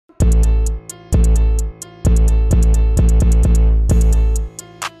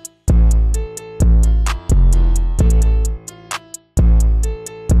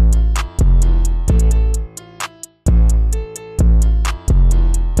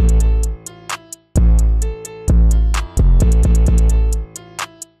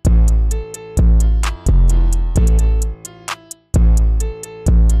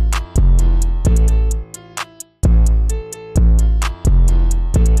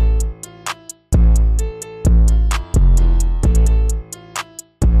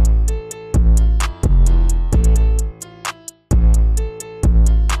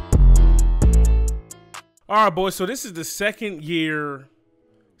All right, boys. So this is the second year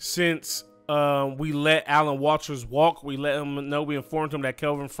since we let Allan Walters walk. We let him know, we informed him that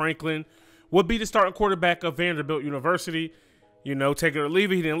Kelvin Franklin would be the starting quarterback of Vanderbilt University. You know, take it or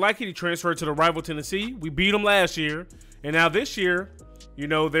leave it. He didn't like it. He transferred to the rival Tennessee. We beat them last year, and now this year, you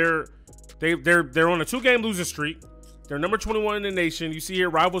know, they're on a 2-game losing streak. They're number 21 in the nation. You see here,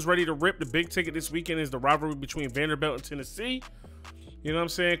 rivals ready to rip. The big ticket this weekend is the rivalry between Vanderbilt and Tennessee. You know what I'm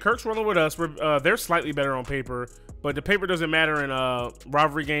saying? Kirk's rolling with us. They're slightly better on paper, but the paper doesn't matter in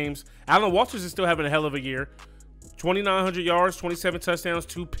rivalry games. Allan Walters is still having a hell of a year. 2,900 yards, 27 touchdowns,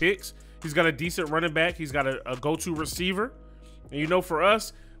 2 picks. He's got a decent running back. He's got a go-to receiver. And, you know, for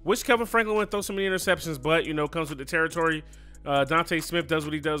us, wish Kelvin Franklin wouldn't throw so many interceptions, but, you know, comes with the territory. Dante Smith does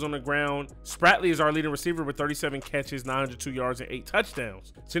what he does on the ground. Spratley is our leading receiver with 37 catches, 902 yards, and 8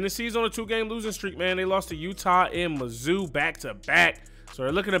 touchdowns. Tennessee's on a 2-game losing streak, man. They lost to Utah and Mizzou back-to-back. So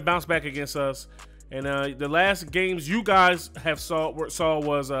they're looking to bounce back against us. And the last games you guys have saw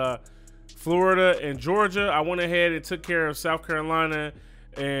was Florida and Georgia. I went ahead and took care of South Carolina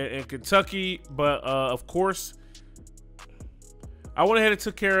and Kentucky. But, of course, I went ahead and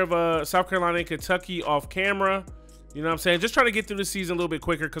took care of South Carolina and Kentucky off camera. You know what I'm saying? Just trying to get through the season a little bit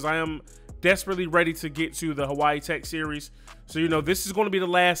quicker because I am desperately ready to get to the Hawaii Tech series. So, you know, this is going to be the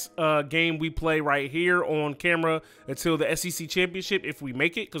last game we play right here on camera until the SEC championship if we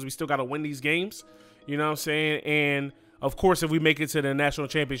make it, because we still got to win these games. You know what I'm saying? And, of course, if we make it to the national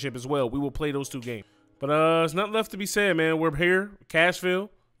championship as well, we will play those 2 games. But there's nothing left to be said, man. We're here, Cashville.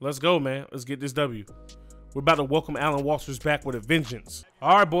 Let's go, man. Let's get this W. We're about to welcome Allan Walters back with a vengeance.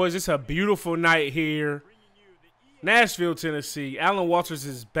 All right, boys, it's a beautiful night here. Nashville, Tennessee. Allan Walters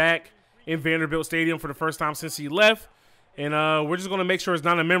is back in Vanderbilt Stadium for the first time since he left. And we're just going to make sure it's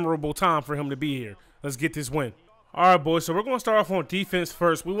not a memorable time for him to be here. Let's get this win. All right, boys. So we're going to start off on defense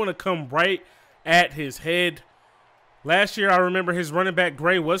first. We want to come right at his head. Last year, I remember his running back,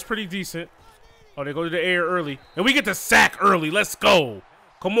 Gray, was pretty decent. Oh, they go to the air early. And we get the sack early. Let's go.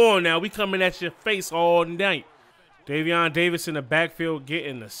 Come on now. We coming at your face all night. Davion Davis in the backfield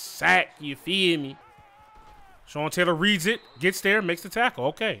getting the sack. You feel me? Sean Taylor reads it, gets there, makes the tackle.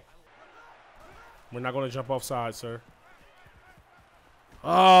 Okay. We're not going to jump off sides, sir.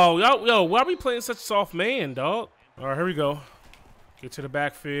 Oh, yo, why are we playing such soft man, dog? All right, here we go. Get to the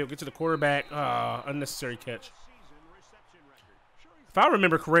backfield, get to the quarterback. Unnecessary catch. If I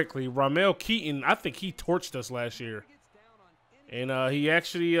remember correctly, Ramel Keaton, I think he torched us last year. And he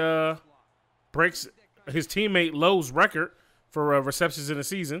actually breaks his teammate Lowe's record for receptions in a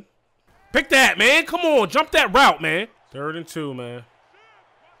season. Pick that, man. Come on. Jump that route, man. 3rd and 2, man.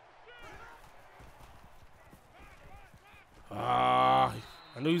 I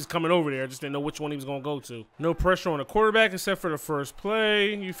knew he was coming over there. I just didn't know which one he was going to go to. No pressure on the quarterback except for the first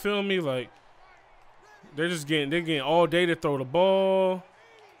play. You feel me? Like, they're getting all day to throw the ball.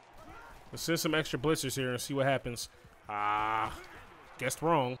 Let's send some extra blitzers here and see what happens. Guessed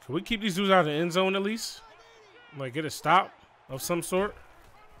wrong. Can we keep these dudes out of the end zone at least? Like, get a stop of some sort?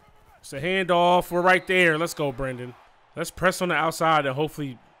 It's a handoff. We're right there. Let's go, Brendan. Let's press on the outside and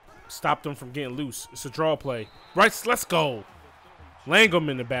hopefully stop them from getting loose. It's a draw play. Right, let's go. Langham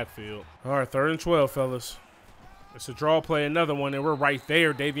in the backfield. All right, 3rd and 12, fellas. It's a draw play, another one, and we're right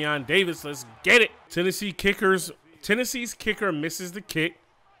there. Davion Davis, let's get it. Tennessee's kicker misses the kick.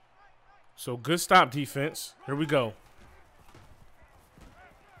 So good stop defense. Here we go.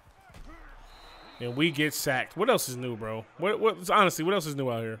 And we get sacked. What else is new, bro? Honestly, what else is new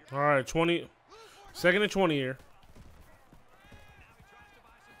out here? All right, 2nd and 20 here.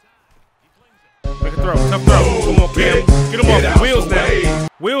 Make a throw. Tough throw. Come on, Cam. Get him off the wheels now.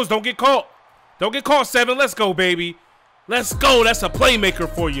 Wheels, don't get caught. Don't get caught, 7. Let's go, baby. Let's go. That's a playmaker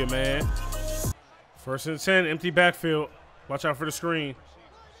for you, man. 1st and 10, empty backfield. Watch out for the screen.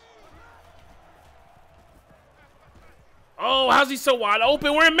 Oh, how's he so wide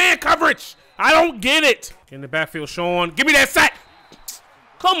open? We're in man coverage. I don't get it. In the backfield, Sean. Give me that sack.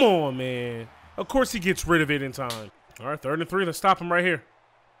 Come on, man. Of course he gets rid of it in time. All right, 3rd and 3. Let's stop him right here.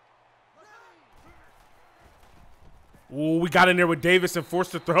 Ooh, we got in there with Davis and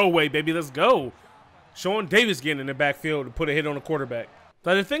forced the throwaway, baby. Let's go. Sean Davis getting in the backfield to put a hit on the quarterback.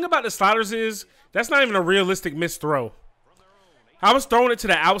 Now, the thing about the sliders is that's not even a realistic missed throw. I was throwing it to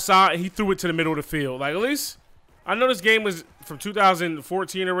the outside, and he threw it to the middle of the field. Like, at least I know this game was from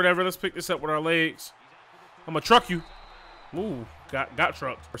 2014 or whatever. Let's pick this up with our legs. I'm going to truck you. Ooh, got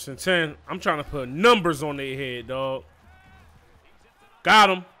trucked. 1st and 10. I'm trying to put numbers on their head, dog. Got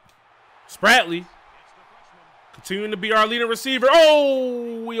him. Spratley. Continuing to be our leading receiver.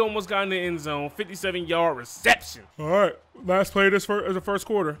 Oh, we almost got in the end zone. 57-yard reception. All right. Last play of the first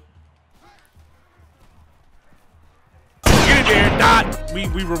quarter. not. We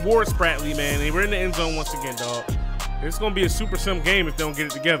reward Spratley, man. And we're in the end zone once again, dog. It's going to be a super sim game if they don't get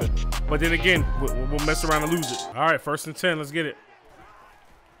it together. But then again, we'll mess around and lose it. All right, 1st and 10. Let's get it.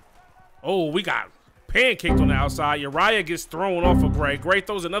 Oh, we got pancaked on the outside. Uriah gets thrown off of Gray. Gray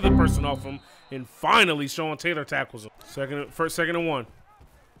throws another person off him. And finally, Sean Taylor tackles him. Second and 1.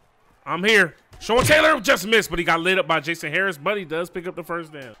 I'm here. Sean Taylor just missed, but he got lit up by Jason Harris. But he does pick up the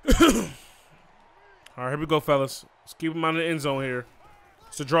 1st down. All right, here we go, fellas. Let's keep him out of the end zone here.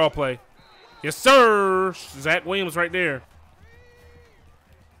 It's a draw play. Yes, sir. Zach Williams right there.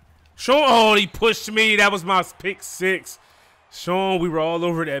 Sean, oh, he pushed me. That was my pick 6. Sean, we were all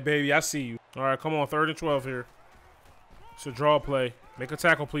over that, baby. I see you. All right, come on. 3rd and 12 here. It's a draw play. Make a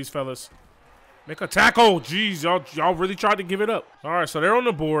tackle, please, fellas. Make a tackle. Jeez, y'all really tried to give it up. All right, so they're on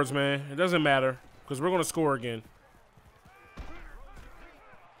the boards, man. It doesn't matter because we're going to score again.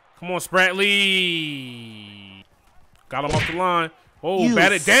 Come on, Spratley. Got him off the line. Oh,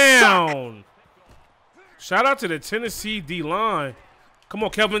 bat it down. Shout out to the Tennessee D-line. Come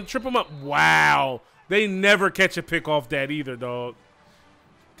on, Kelvin. Trip him up. Wow. They never catch a pick off that either, dog.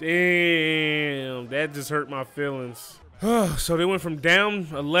 Damn. That just hurt my feelings. So they went from down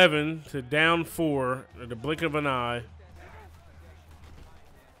 11 to down 4 at the blink of an eye.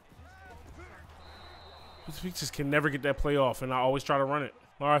 We just can never get that play off, and I always try to run it.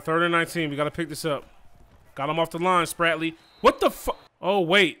 All right, 3rd and 19. We got to pick this up. Got him off the line, Spratley. What the fuck? Oh,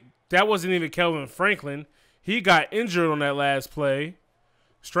 wait. That wasn't even Kelvin Franklin. He got injured on that last play.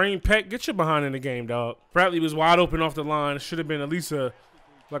 Strained pec. Get your behind in the game, dog. Spratley was wide open off the line. Should have been at least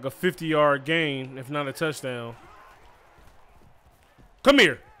like a 50-yard gain, if not a touchdown. Come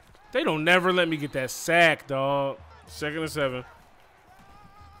here. They don't never let me get that sack, dog. 2nd and 7.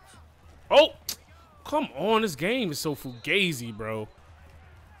 Oh, come on. This game is so fugazi, bro.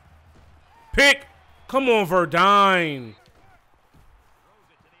 Pick. Come on, Verdine.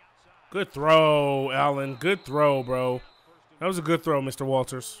 Good throw, Allan. Good throw, bro. That was a good throw, Mr.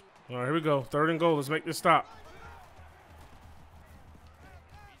 Walters. All right, here we go. 3rd and goal. Let's make this stop.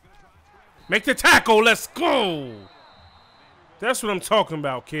 Make the tackle. Let's go. That's what I'm talking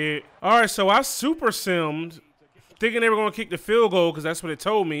about, kid. All right, so I super simmed thinking they were going to kick the field goal because that's what it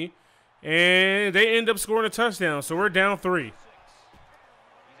told me. And they end up scoring a touchdown, so we're down 3.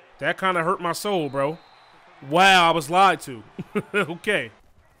 That kind of hurt my soul, bro. Wow, I was lied to. Okay.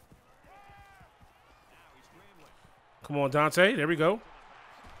 Come on, Dante. There we go.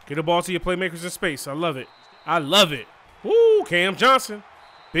 Get the ball to your playmakers in space. I love it. I love it. Woo, Cam Johnson.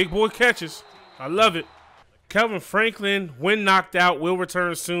 Big boy catches. I love it. Kelvin Franklin, when knocked out, will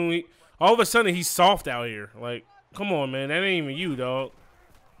return soon. All of a sudden, he's soft out here. Like, come on, man. That ain't even you, dog.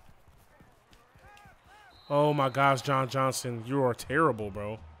 Oh, my gosh, John Johnson. You are terrible,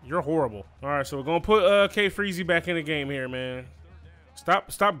 bro. You're horrible. All right, so we're going to put K Freezy back in the game here, man. Stop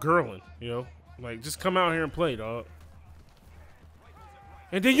girling, you know. Like, just come out here and play, dog.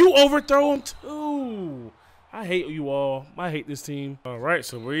 And then you overthrow him, too. I hate you all. I hate this team. All right,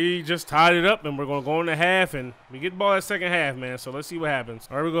 so we just tied it up, and we're going to go in the half, and we get the ball at 2nd half, man. So let's see what happens.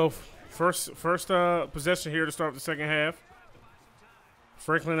 All right, we go. First possession here to start the 2nd half.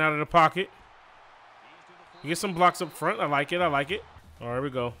 Franklin out of the pocket. You get some blocks up front. I like it. I like it. All right, here we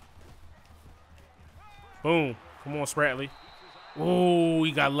go. Boom. Come on, Spratley. Oh,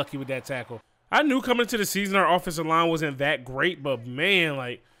 he got lucky with that tackle. I knew coming into the season our offensive line wasn't that great, but, man,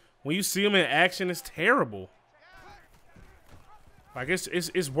 like, when you see him in action, it's terrible. Like,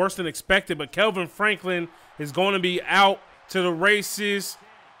 it's worse than expected, but Kelvin Franklin is going to be out to the races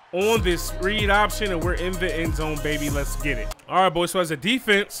on this read option, and we're in the end zone, baby. Let's get it. All right, boys, so as a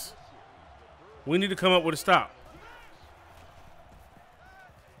defense, we need to come up with a stop.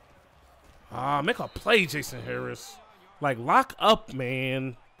 Make a play, Jason Harris. Like, lock up,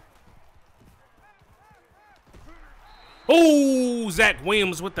 man. Oh, Zach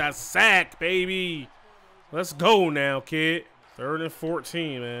Williams with that sack, baby. Let's go now, kid. 3rd and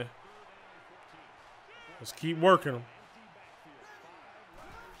 14, man. Let's keep working them.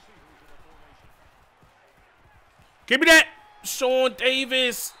 Give me that, Sean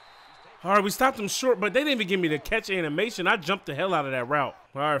Davis. All right, we stopped them short, but they didn't even give me the catch animation. I jumped the hell out of that route.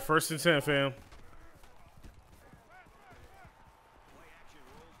 All right, 1st and 10, fam.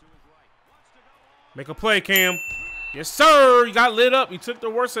 Make a play, Cam. Yes, sir. You got lit up. You took the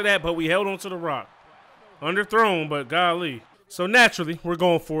worst of that, but we held on to the rock. Underthrown, but golly. So naturally, we're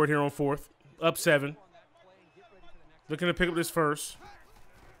going for it here on 4th. Up 7. Looking to pick up this first.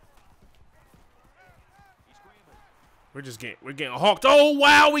 We're getting hawked. Oh,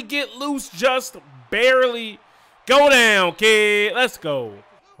 wow, we get loose just barely. Go down, kid. Let's go.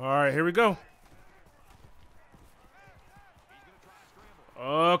 All right, here we go.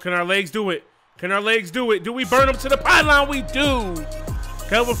 Can our legs do it? Can our legs do it? Do we burn them to the pylon? We do.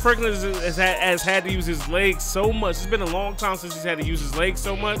 Kelvin Franklin has had to use his legs so much. It's been a long time since he's had to use his legs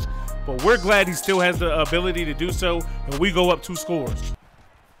so much, but we're glad he still has the ability to do so, and we go up 2 scores.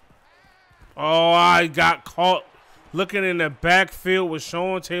 Oh, I got caught looking in the backfield with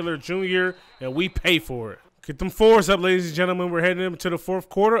Sean Taylor Jr., and we pay for it. Get them 4s up, ladies and gentlemen. We're heading into the 4th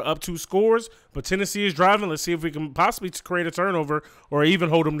quarter, up 2 scores, but Tennessee is driving. Let's see if we can possibly create a turnover or even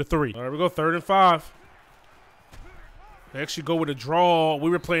hold them to 3. All right, we go 3rd and 5. They actually go with a draw. We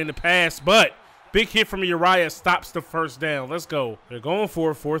were playing the pass, but big hit from Uriah stops the first down. Let's go. They're going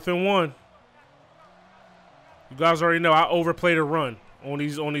for it, 4th and 1. You guys already know I overplay the run on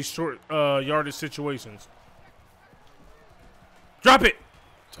these short yardage situations. Drop it.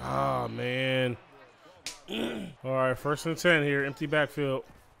 Ah, man. All right, 1st and 10 here, empty backfield.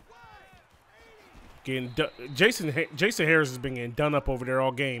 Jason Harris has been getting done up over there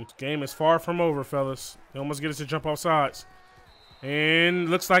all game. Game is far from over, fellas. They almost get us to jump off sides. And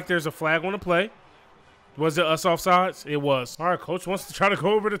looks like there's a flag on the play. Was it us off sides? It was. All right, coach wants to try to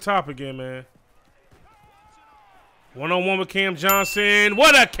go over the top again, man. 1-on-1 with Cam Johnson.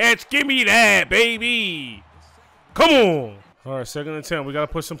 What a catch. Give me that, baby. Come on. All right, 2nd and 10. We got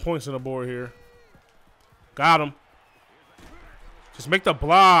to put some points on the board here. Got him. Just make the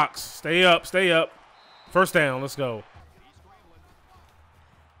blocks. Stay up, stay up. 1st down, let's go.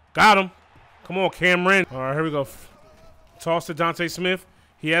 Got him. Come on, Cameron. All right, here we go. Toss to Dante Smith.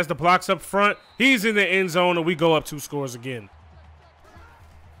 He has the blocks up front. He's in the end zone, and we go up 2 scores again.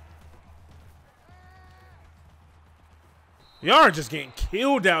 Y'all are just getting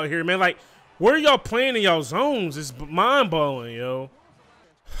killed out here, man. Like, where y'all playing in y'all zones? It's mind-blowing, yo.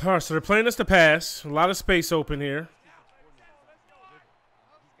 All right, so they're playing us to pass. A lot of space open here.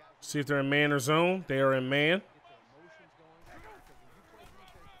 See if they're in man or zone. They are in man.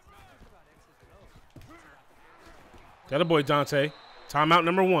 That a boy, Dante. Timeout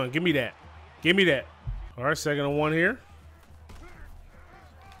number 1. Give me that. Give me that. All right, 2nd and 1 here.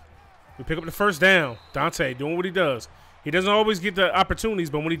 We pick up the 1st down. Dante doing what he does. He doesn't always get the opportunities,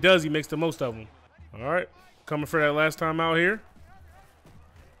 but when he does, he makes the most of them. All right, coming for that last time out here.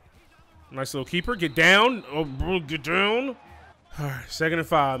 Nice little keeper. Get down. Oh, bro, get down. All right, 2nd and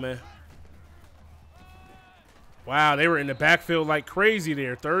 5, man. Wow, they were in the backfield like crazy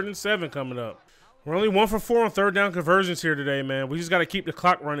there. 3rd and 7 coming up. We're only 1 for 4 on 3rd down conversions here today, man. We just got to keep the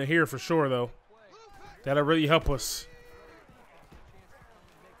clock running here for sure, though. That'll really help us.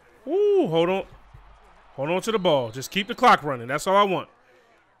 Ooh, hold on. Hold on to the ball. Just keep the clock running. That's all I want.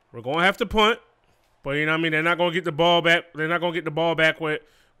 We're going to have to punt. But, you know what I mean? They're not going to get the ball back. They're not going to get the ball back with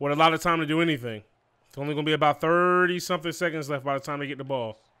a lot of time to do anything. It's only going to be about 30-something seconds left by the time they get the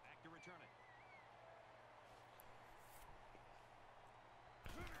ball.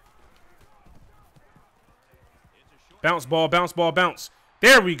 Bounce ball, bounce ball, bounce.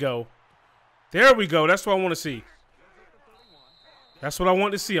 There we go. There we go. That's what I want to see. That's what I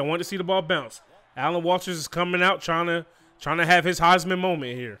want to see. I want to see the ball bounce. Allan Walters is coming out trying to have his Heisman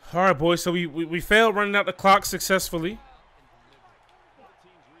moment here. All right, boys. So we failed running out the clock successfully.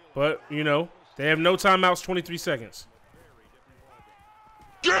 But, you know, they have no timeouts, 23 seconds.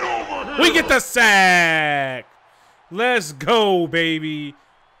 Get over here! We get the sack. Let's go, baby.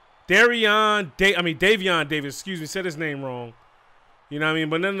 Davion Davis, excuse me, said his name wrong. You know what I mean?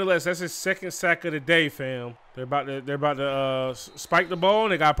 But nonetheless, that's his 2nd sack of the day, fam. They're about to spike the ball,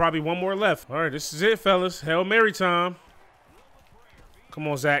 and they got probably 1 more left. All right, this is it, fellas. Hail Mary time. Come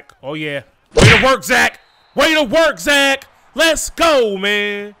on, Zach. Oh, yeah. Way to work, Zach. Way to work, Zach. Let's go,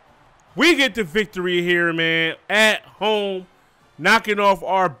 man. We get the victory here, man, at home, knocking off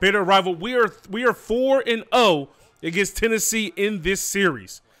our bitter rival. We are 4-0 against Tennessee in this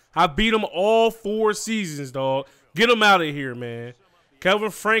series. I beat them all 4 seasons, dog. Get them out of here, man.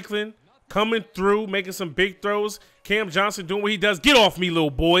 Kelvin Franklin coming through, making some big throws. Cam Johnson doing what he does. Get off me, little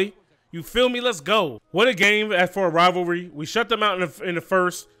boy. You feel me? Let's go. What a game for a rivalry. We shut them out in the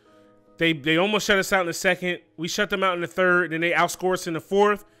 1st. They almost shut us out in the 2nd. We shut them out in the 3rd. Then they outscored us in the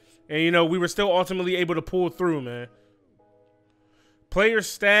 4th. And, you know, we were still ultimately able to pull through, man. Player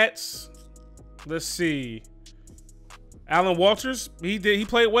stats. Let's see. Allan Walters, he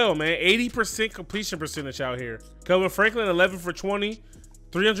played well, man. 80% completion percentage out here. Kelvin Franklin, 11 for 20,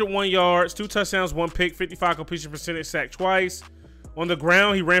 301 yards, 2 touchdowns, 1 pick, 55 completion percentage, sacked twice. On the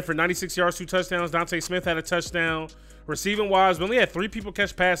ground, he ran for 96 yards, 2 touchdowns. Dante Smith had a touchdown. Receiving wise, we only had 3 people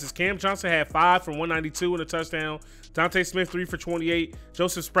catch passes. Cam Johnson had 5 for 192 and a touchdown. Dante Smith 3 for 28.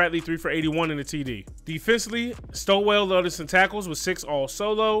 Joseph Spratley 3 for 81 in the TD. Defensively, Stowell led us in tackles with 6 all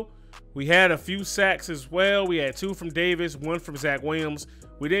solo. We had a few sacks as well. We had 2 from Davis, 1 from Zach Williams.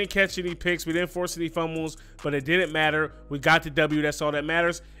 We didn't catch any picks. We didn't force any fumbles, but it didn't matter. We got the W. That's all that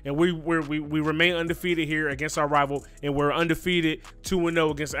matters. And we remain undefeated here against our rival, and we're undefeated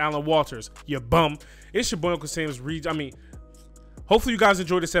 2-0 against Allan Walters. You bum. It's your boy Uncle Sam's hopefully you guys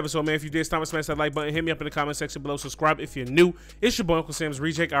enjoyed this episode, man. If you did, stop and smash that like button. Hit me up in the comment section below. Subscribe if you're new. It's your boy Uncle Sam's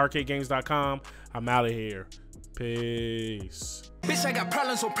Reject, arcadegames.com. I'm out of here. Peace. Bitch, I got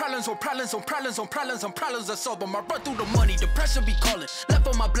problems on problems on problems on problems on problems on problems I solve them. I run through the money, the pressure be calling. Left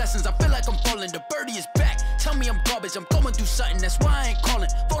on my blessings, I feel like I'm falling. The birdie is back, tell me I'm garbage. I'm going through something, that's why I ain't calling.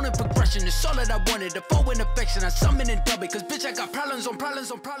 Phone and progression, it's all that I wanted. The foe in affection, I summon and dub it. Cause bitch, I got problems on problems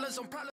on problems on problems.